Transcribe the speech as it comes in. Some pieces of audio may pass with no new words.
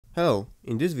Hello,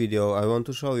 in this video I want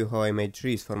to show you how I made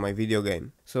trees for my video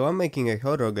game. So I'm making a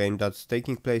horror game that's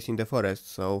taking place in the forest,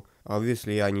 so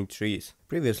obviously I need trees.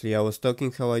 Previously I was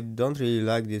talking how I don't really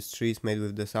like these trees made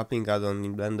with the sapling add-on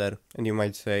in Blender, and you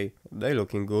might say, they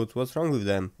looking good, what's wrong with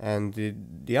them? And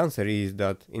the answer is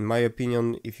that, in my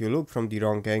opinion, if you look from the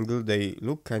wrong angle, they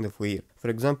look kind of weird. For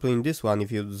example, in this one,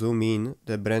 if you zoom in,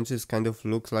 the branches kind of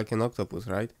looks like an octopus,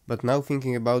 right? But now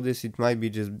thinking about this, it might be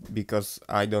just because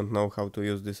I don't know how to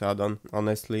use this add-on,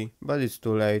 honestly. But it's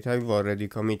too late, I've already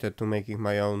committed to making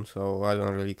my own, so I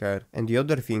don't really care. And the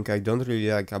other thing I don't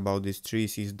really like about these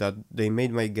trees is that they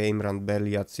made my game run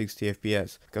barely at 60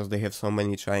 FPS, because they have so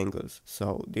many triangles.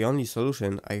 So the only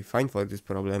solution I find for this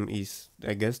problem is,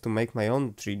 I guess, to make my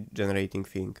own tree generating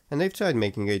thing. And I've tried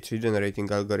making a tree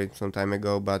generating algorithm some time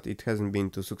ago, but it hasn't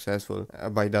been too successful.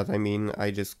 By that I mean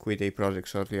I just quit a project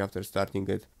shortly after starting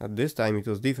it. At this time it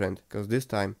was different, because this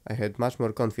time I had much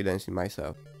more confidence in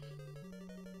myself.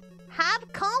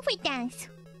 Have confidence.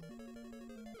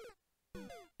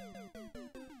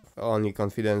 Only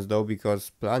confidence though,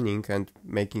 because planning and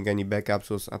making any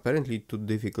backups was apparently too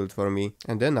difficult for me.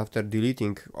 And then after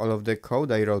deleting all of the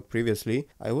code I wrote previously,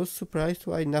 I was surprised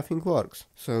why nothing works.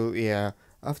 So yeah,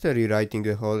 after rewriting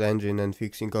the whole engine and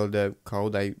fixing all the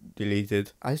code I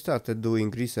deleted, I started doing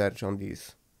research on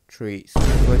these trees.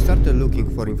 So I started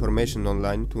looking for information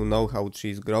online to know how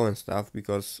trees grow and stuff,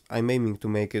 because I'm aiming to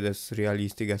make it as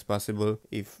realistic as possible,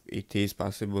 if it is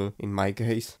possible in my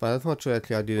case. But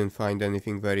unfortunately I didn't find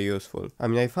anything very useful. I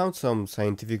mean, I found some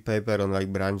scientific paper on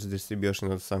like branch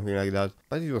distribution or something like that,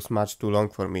 but it was much too long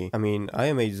for me. I mean, I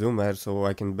am a zoomer, so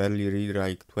I can barely read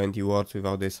like 20 words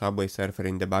without a Subway Surfer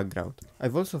in the background.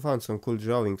 I've also found some cool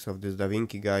drawings of this Da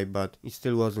Vinci guy, but it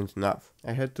still wasn't enough.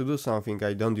 I had to do something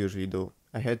I don't usually do.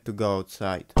 I had to go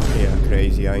outside. Yeah,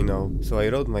 crazy, I know. So I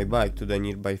rode my bike to the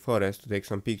nearby forest to take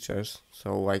some pictures,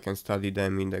 so I can study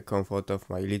them in the comfort of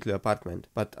my little apartment.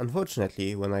 But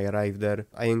unfortunately, when I arrived there,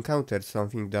 I encountered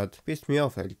something that pissed me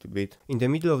off a little bit. In the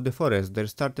middle of the forest, they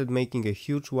started making a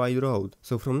huge wide road.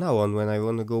 So from now on, when I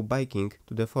wanna go biking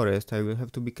to the forest, I will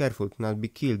have to be careful to not be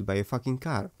killed by a fucking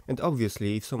car. And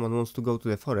obviously, if someone wants to go to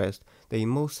the forest, they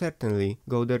most certainly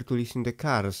go there to listen to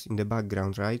cars in the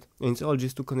background, right? And it's all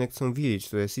just to connect some village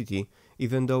to the city,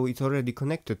 even though it's already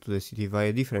connected to the city via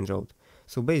a different road.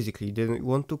 So basically they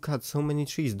want to cut so many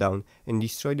trees down and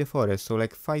destroy the forest so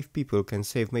like 5 people can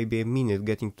save maybe a minute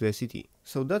getting to the city.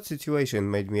 So that situation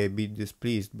made me a bit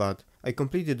displeased, but I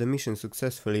completed the mission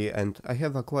successfully and I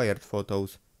have acquired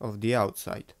photos of the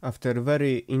outside. After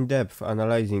very in-depth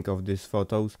analyzing of these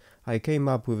photos, I came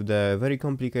up with the very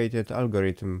complicated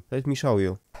algorithm. Let me show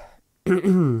you.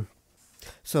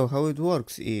 So how it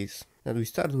works is that we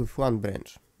start with one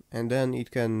branch, and then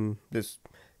it can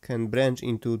branch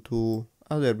into 2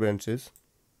 other branches,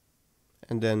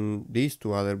 and then these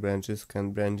 2 other branches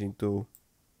can branch into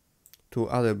 2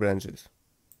 other branches,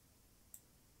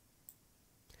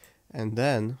 and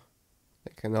then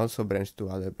they can also branch to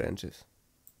other branches.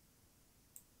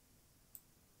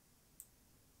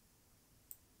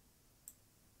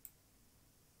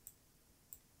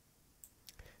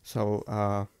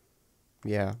 So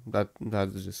yeah,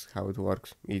 that's just how it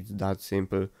works. It's that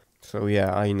simple. So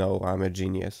yeah, I know I'm a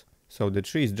genius. So the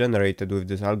trees generated with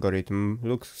this algorithm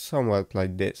looks somewhat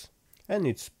like this. And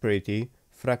it's pretty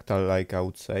fractal-like, I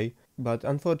would say. But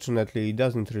unfortunately it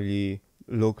doesn't really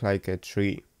look like a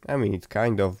tree. I mean, it's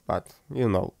kind of, but you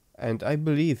know. And I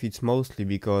believe it's mostly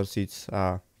because it's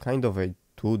kind of a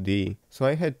 2D. So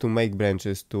I had to make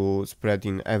branches to spread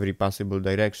in every possible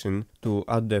direction to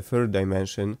add the third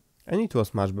dimension. And it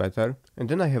was much better. And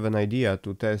then I have an idea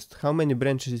to test how many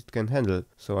branches it can handle.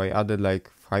 So I added like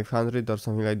 500 or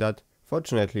something like that.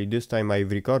 Fortunately, this time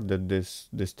I've recorded this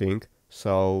thing.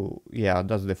 So yeah,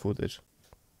 that's the footage.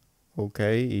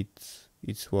 Okay,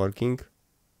 it's working.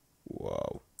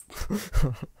 Wow.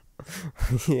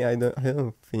 Yeah, I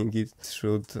don't think it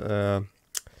should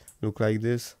look like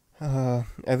this.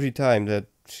 Every time that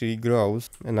tree grows,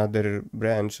 another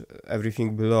branch,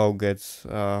 everything below gets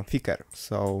thicker.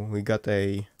 So we got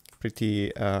a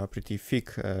pretty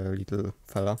thick little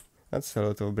fella. That's a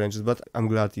lot of branches, but I'm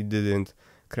glad it didn't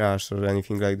crash or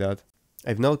anything like that.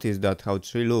 I've noticed that how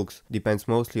tree looks depends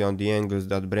mostly on the angles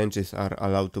that branches are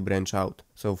allowed to branch out.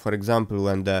 So for example,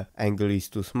 when the angle is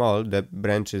too small, the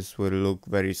branches will look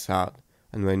very sad,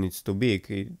 and when it's too big,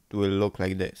 it will look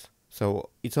like this. So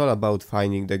it's all about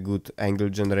finding the good angle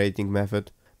generating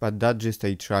method, but that's just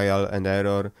a trial and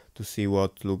error to see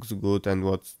what looks good and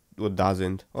what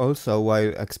doesn't. Also, while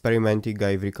experimenting,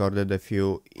 I've recorded a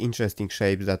few interesting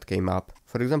shapes that came up.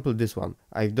 For example, this one.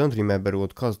 I don't remember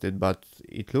what caused it, but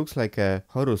it looks like a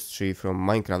Horus tree from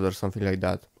Minecraft or something like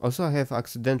that. Also, I have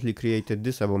accidentally created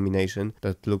this abomination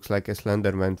that looks like a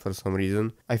Slenderman for some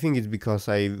reason. I think it's because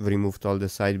I removed all the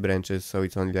side branches, so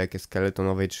it's only like a skeleton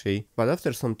of a tree. But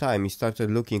after some time, it started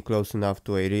looking close enough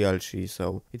to a real tree,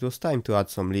 so it was time to add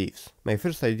some leaves. My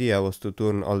first idea was to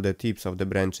turn all the tips of the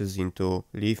branches into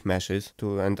leaf meshes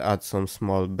and add some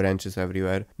small branches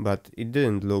everywhere, but it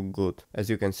didn't look good, as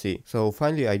you can see. So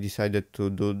finally I decided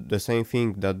to do the same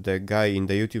thing that the guy in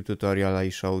the YouTube tutorial I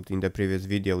showed in the previous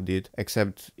video did,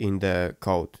 except in the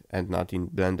code and not in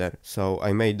Blender. So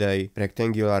I made a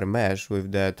rectangular mesh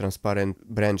with the transparent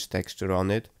branch texture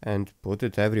on it and put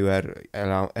it everywhere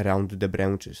around the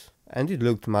branches. And it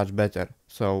looked much better.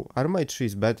 So are my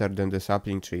trees better than the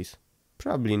sapling trees?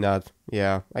 Probably not.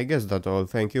 Yeah, I guess that's all.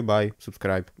 Thank you, bye,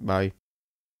 subscribe, bye.